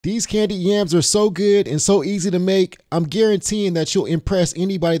These candied yams are so good and so easy to make, I'm guaranteeing that you'll impress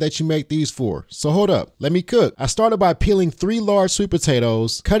anybody that you make these for. So hold up, let me cook. I started by peeling 3 large sweet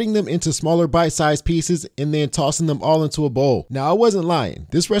potatoes, cutting them into smaller bite-sized pieces, and then tossing them all into a bowl. Now I wasn't lying,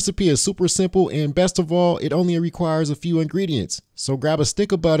 this recipe is super simple and best of all, it only requires a few ingredients. So grab a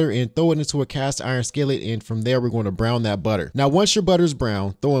stick of butter and throw it into a cast iron skillet, and from there we're going to brown that butter. Now once your butter is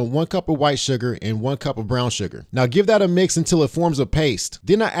brown, throw in 1 cup of white sugar and 1 cup of brown sugar. Now give that a mix until it forms a paste.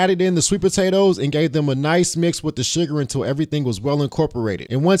 Then I added in the sweet potatoes and gave them a nice mix with the sugar until everything was well incorporated.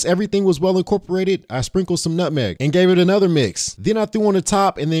 And once everything was well incorporated, I sprinkled some nutmeg and gave it another mix. Then I threw on the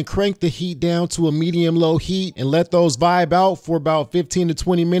top and then cranked the heat down to a medium-low heat and let those vibe out for about 15 to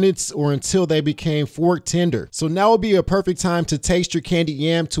 20 minutes or until they became fork tender. So now would be a perfect time to taste your candied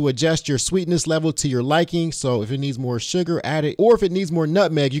yam to adjust your sweetness level to your liking. So if it needs more sugar, add it, or if it needs more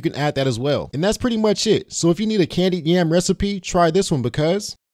nutmeg, you can add that as well. And that's pretty much it. So if you need a candied yam recipe, try this one because